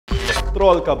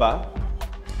Troll ka ba?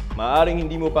 Maaring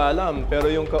hindi mo pa alam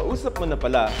pero yung kausap mo na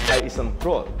pala ay isang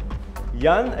troll.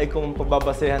 Yan ay kung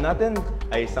pagbabasehan natin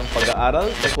ay isang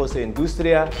pag-aaral tungkol sa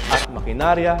industriya at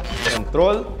makinarya ng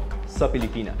troll sa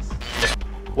Pilipinas.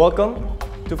 Welcome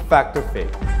to Fact or Fake.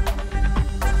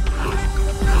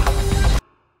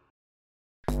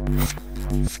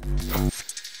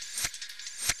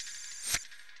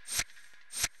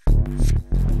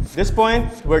 At this point,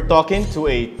 we're talking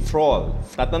to a troll.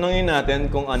 Tatanungin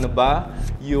natin kung ano ba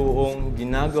yung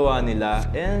ginagawa nila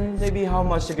and maybe how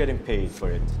much they're getting paid for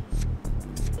it.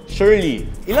 Shirley,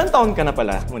 ilang taon ka na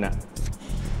pala muna?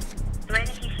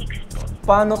 26 po.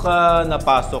 Paano ka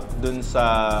napasok dun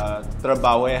sa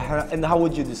trabaho and how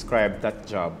would you describe that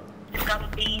job?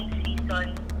 Campaign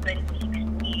season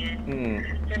 2016.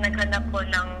 So naghanap po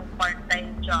ng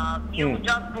part-time job. Yung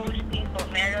job posting po,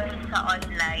 meron sa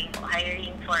online,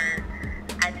 hiring for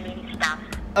admin staff.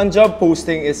 Ang job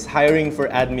posting is hiring for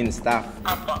admin staff.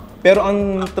 Opo. Pero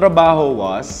ang trabaho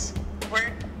was?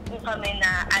 Work po kami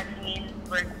na admin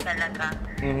work talaga.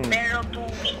 Pero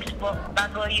 2 weeks po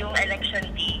bago yung election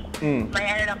day, may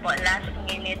ano na po, last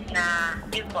minute na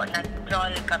yun po,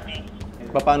 nag-troll kami.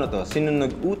 Paano to? Sino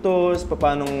nag-utos?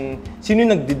 Sino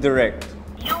nagdi-direct?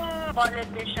 Yung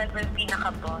politician will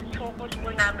pinaka-boss. Focus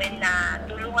po namin na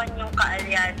tulungan yung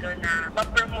kaalyado na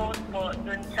ma-promote po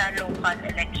dun sa local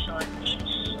election.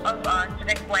 Each of us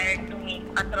required to make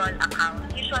a troll account.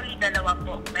 Usually dalawa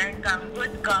po. Meron kang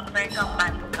good cop, meron kang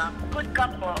bad cop. Good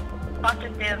cop po,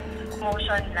 positive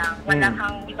motion lang. Wala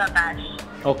kang ibabash.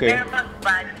 Okay. Pero pag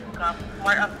bad cop,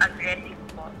 more of aggressive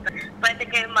po. Pwede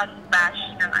kayo mag-bash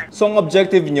ng ano. So ang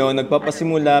objective nyo,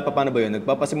 paano ba yun?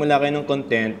 Nagpapasimula kayo ng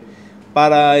content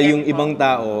para yung ibang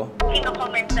tao...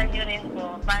 Kino-commentan nyo rin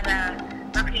po para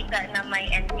makita na may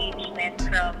engagement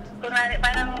from... Kunwari,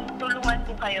 parang tulungan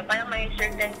po kayo, parang may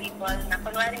certain people na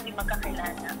kunwari hindi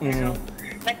magkakilala. Pero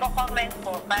nagko-comment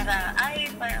po para,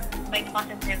 parang may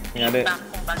positive feedback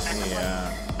kung baga.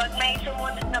 Pag may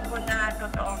sumunod na po na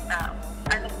totoong tao,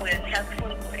 ano po yun,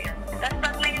 helpful po yun. Tapos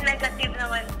pag may negative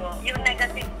naman po, yung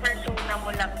negative persona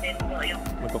mo lang din po yung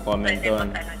magko-comment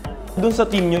doon. Doon sa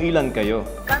team nyo, ilan kayo?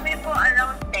 Kami po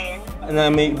around 10. Na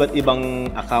may iba't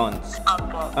ibang accounts.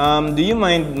 Opo. Do you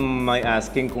mind my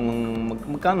asking kung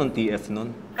magkano ang TF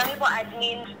nun? Kami po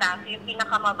admin staff, yung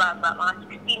pinakamababa, mga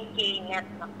 16K net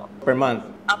na po. Per month?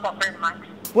 Opo, per month.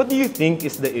 What do you think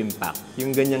is the impact,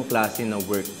 yung ganyang klase na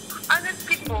work?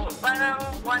 Honestly po, parang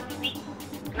 1 week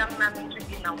lang namin siya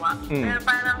ginawa. Pero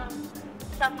parang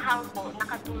somehow po,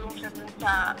 nakatulong siya dun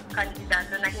sa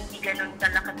kandidato na hindi ganun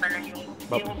kalaki pala yung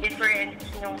difference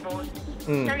ng vote.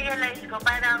 Na-realize ko,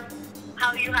 parang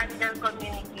how you handle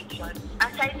communication.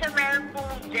 Aside sa meron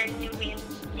pong genuine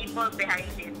people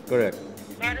behind it. Correct.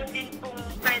 Meron din pong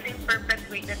pwedeng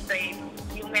perpetuated by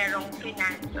yung merong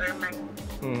finance or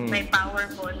may power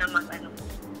po na mag-ano.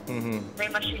 May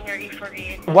machinery for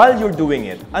it. While you're doing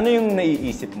it, ano yung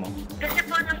naiisip mo? Kasi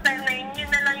po nung time na yun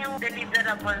na lang yung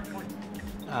deliverable po.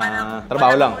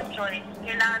 Trabaho lang. Wala po choice.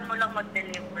 Kailangan mo lang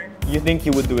mag-deliver. You think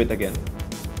you would do it again?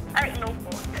 Ay, no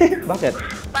po. Bakit?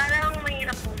 Parang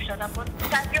mahirap po siya. Tapos,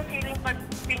 sad yung feeling pag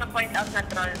pinapoint out na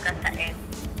troll ka sa end.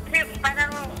 Kasi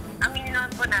parang, aminin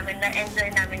naman po namin,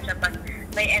 na-enjoy namin siya pag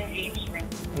may engagement.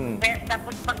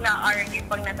 Tapos pag na-argue,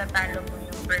 pag natatalo po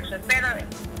yung person. Pero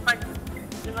pag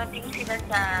dumating sila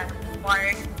sa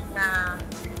part na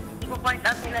ipo-point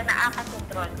out nila na kasi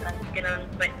troll ka, gano'n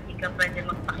hindi ka pwede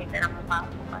magpakita ng mukha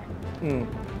mo pa.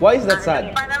 Why is that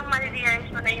sad? Parang ma-realize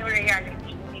mo na yung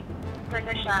reality. Hindi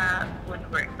talaga siya good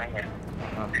work.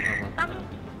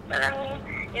 Parang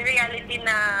yung reality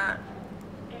na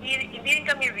hindi rin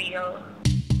kami real.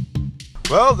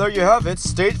 Well, there you have it,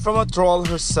 straight from a troll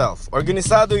herself.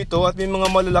 Organisado ito at may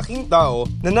mga malalaking tao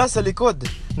na nasa likod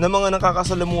ng mga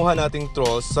nakakasalamuhan nating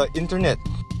trolls sa internet.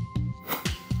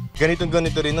 Ganito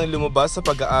rin ang lumabas sa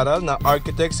pag-aaral na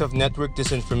Architects of Network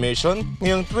Disinformation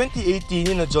ngayong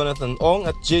 2018 na Jonathan Ong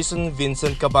at Jason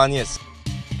Vincent Cabañez.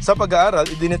 Sa pag-aaral,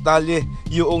 idinetalye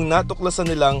yung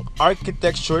natuklasan nilang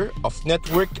Architecture of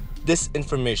Network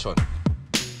Disinformation.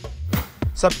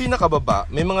 Sa pinakababa,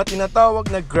 may mga tinatawag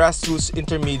na grassroots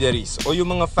intermediaries o yung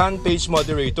mga fan page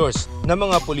moderators na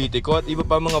mga politiko at iba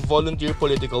pa mga volunteer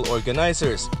political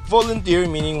organizers. Volunteer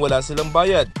meaning wala silang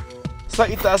bayad. Sa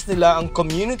itaas nila ang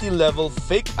community-level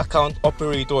fake account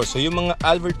operators o yung mga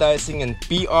advertising and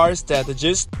PR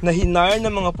strategists na hinire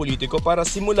ng mga politiko para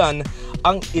simulan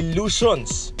ang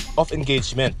illusions of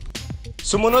engagement.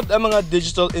 Sumunod ang mga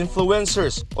digital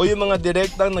influencers o yung mga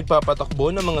direktang nagpapatakbo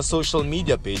ng mga social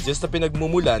media pages na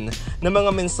pinagmumulan ng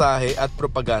mga mensahe at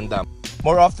propaganda.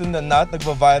 More often than not,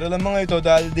 nagva-viral ang mga ito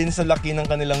dahil din sa laki ng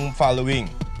kanilang following.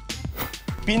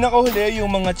 Pinakahuli yung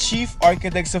mga Chief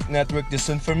Architects of Network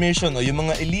Disinformation o yung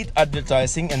mga elite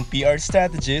advertising and PR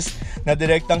strategists na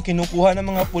direktang kinukuha ng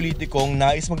mga politikong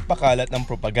nais magpakalat ng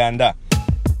propaganda.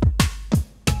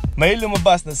 May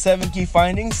lumabas na 7 key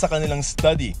findings sa kanilang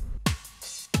study.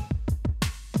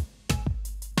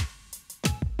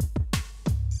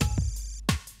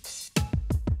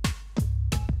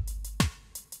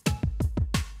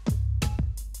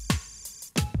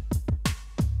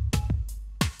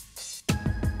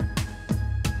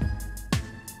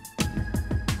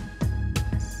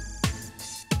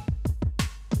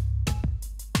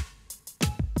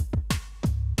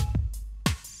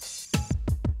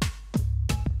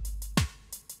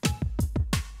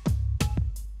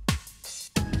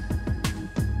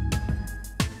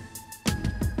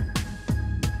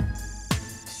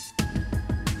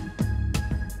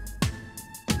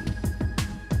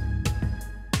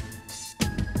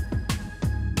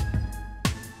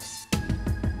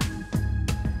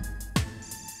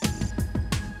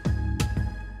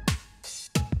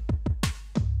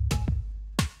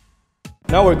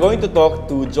 Now we're going to talk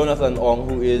to Jonathan Ong,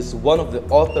 who is one of the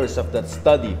authors of that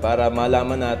study, para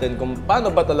malaman natin kung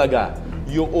paano ba talaga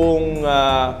yung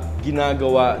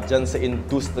ginagawa dyan sa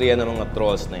industriya ng mga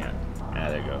trolls na yan.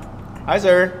 There you go. Hi,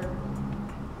 sir!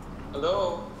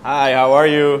 Hello! Hi, how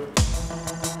are you?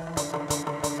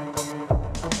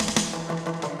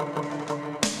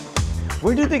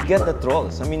 Where do they get the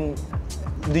trolls? I mean,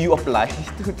 do you apply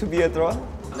to be a troll?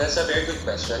 That's a very good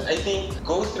question. I think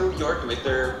go through your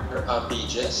Twitter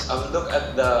pages, look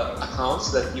at the accounts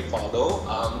that you follow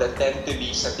that tend to be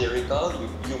satirical,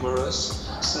 humorous,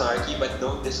 snarky, but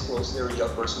don't disclose their real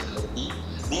personality.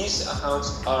 These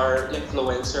accounts are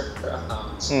influencer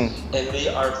accounts and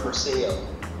they are for sale.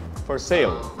 For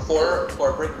sale? For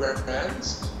corporate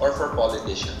brands or for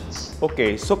politicians.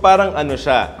 Okay, so parang ano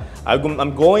siya,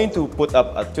 I'm going to put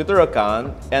up a Twitter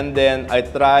account and then I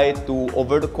try to,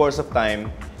 over the course of time,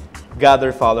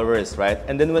 gather followers, right?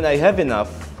 And then when I have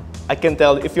enough, I can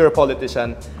tell if you're a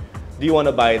politician, do you want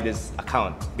to buy this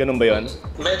account? Ganun ba yun?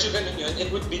 Medyo ganun yun.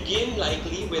 It would begin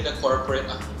likely with a corporate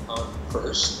account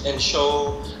first and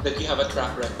show that you have a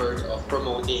track record of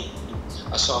promoting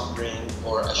a soft drink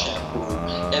or a shampoo.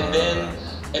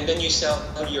 And then you sell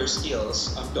your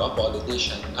skills to a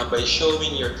politician by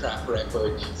showing your track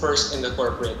record first in the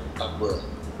corporate world.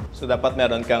 So dapat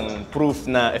meron kang proof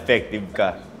na effective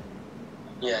ka.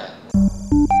 Yeah.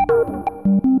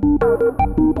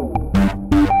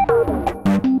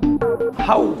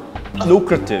 How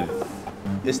lucrative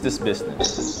is this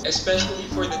business? Especially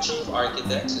for the chief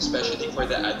architects, especially for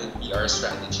the ad and PR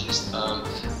strategists,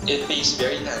 it pays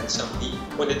very handsomely.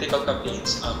 Political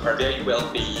campaigns are very well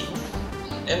paying,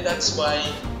 and that's why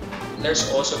there's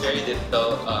also very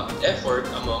little effort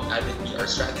among ad and PR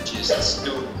strategists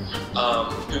to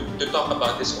talk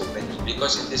about this openly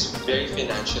because it is very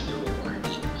financially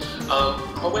rewarding.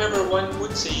 However, one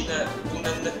would say na kung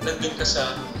nandun ka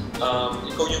sa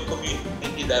ikaw yung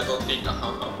community level fake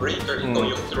account operator, ikaw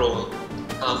yung troll,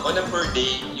 on a per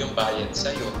day yung bayad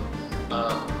sa'yo.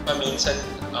 Paminsan,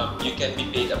 you can be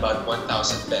paid about 1,000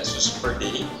 pesos per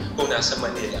day kung nasa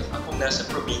Manila. Kung nasa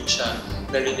probinsya,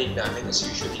 narinig namin is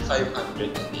usually 500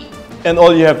 a day. And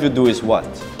all you have to do is what?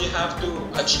 You have to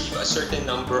achieve a certain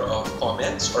number of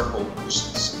comments or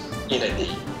posts in a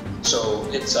day. So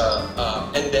it's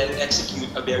and then execute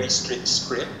a very strict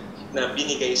script na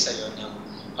binigay sa'yo ng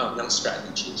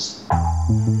strategies.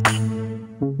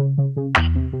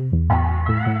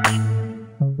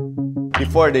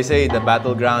 Before they say the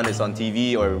battleground is on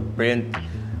TV or print,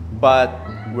 but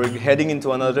we're heading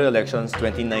into another elections,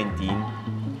 2019.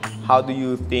 How do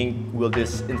you think will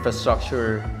this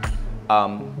infrastructure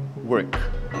work?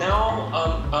 Now,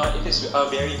 it is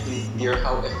very clear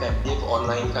how effective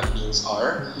online campaigns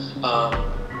are.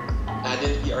 Ad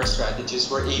and PR strategists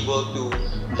were able to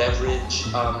leverage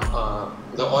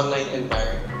the online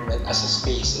environment as a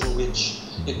space in which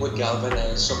it would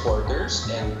galvanize supporters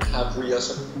and have real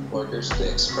supporters to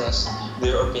express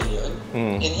their opinion.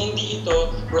 And hindi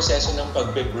ito proseso ng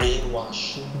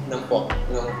pagbe-brainwash ng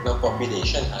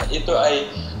population. Ito ay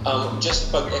just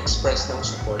pag-express ng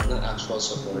support ng actual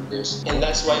supporters. And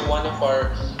that's why one of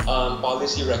our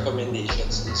policy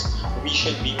recommendations is we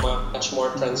should be much more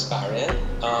transparent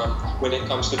when it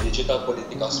comes to digital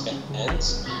political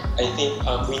spends. I think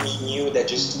we need new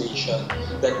legislation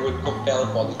that would compel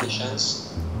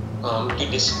politicians to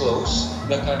disclose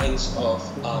the kinds of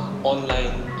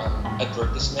online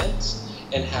advertisements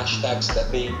and hashtags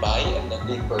that they buy and that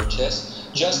they purchase,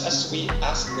 just as we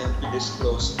ask them to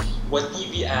disclose what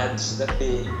TV ads that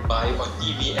they buy on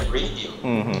TV and radio.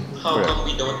 How come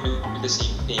we don't do the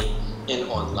same thing in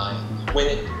online,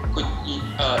 when it could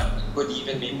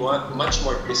even be much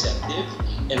more deceptive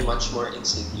and much more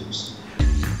insidious.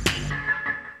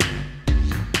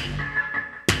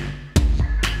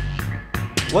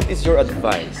 What is your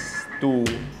advice to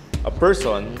a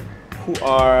person who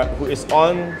is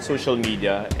on social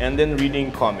media and then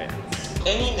reading comments?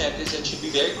 Any netizen should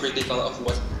be very critical of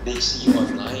what they see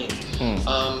online.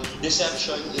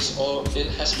 Deception it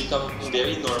has become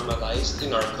very normalized in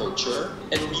our culture,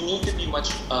 and we need to be much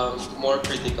more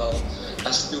critical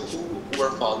as to who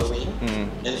we're following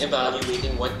and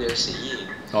evaluating what they're saying.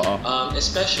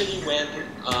 Especially when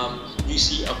you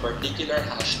see a particular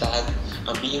hashtag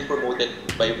being promoted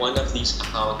by one of these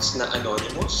accounts na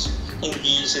anonymous.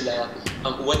 Hindi sila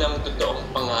walang totoong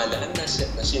pangalan na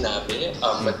sinabi,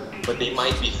 but they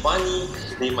might be funny,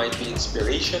 they might be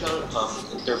inspirational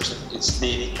in terms of its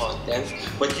daily content,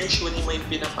 but usually may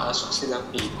pinapasok silang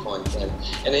paid content.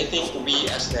 And I think we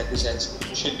as netizens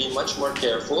should be much more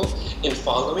careful in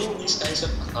following these kinds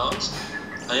of accounts.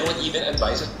 I would even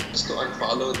advise us to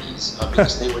unfollow these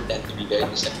because they would tend to be very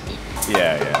deceptive.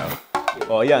 Yeah.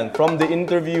 O yan, from the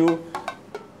interview,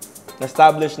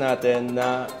 na-establish natin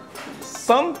na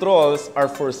some trolls are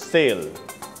for sale.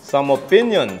 Some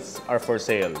opinions are for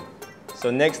sale. So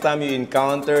next time you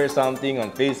encounter something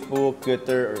on Facebook,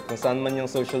 Twitter, or kung saan man yung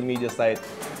social media site,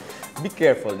 be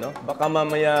careful, no? Baka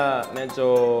mamaya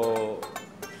medyo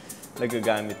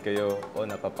nagagamit kayo o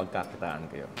napapagkakitaan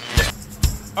kayo.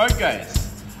 Alright guys,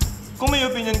 kung may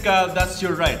opinion ka, that's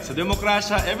your right. Sa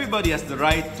demokrasya, everybody has the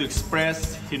right to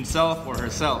express himself or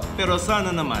herself. Pero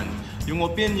sana naman, yung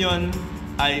opinion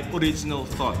ay original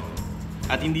thought.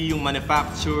 At hindi yung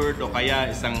manufactured o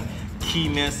kaya isang key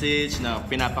message na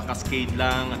pinapakascade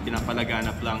lang at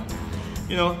pinapalaganap lang.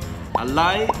 You know, a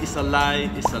lie is a lie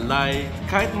is a lie.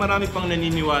 Kahit marami pang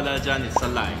naniniwala dyan, it's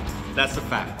a lie. That's a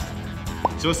fact.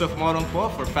 Joseph Morong po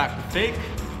for Fact to Fake.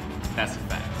 That's a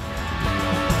fact.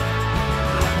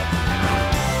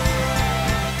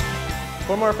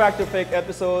 For more Fact or Fake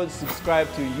episodes,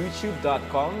 subscribe to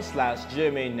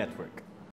youtube.com/GMA Network.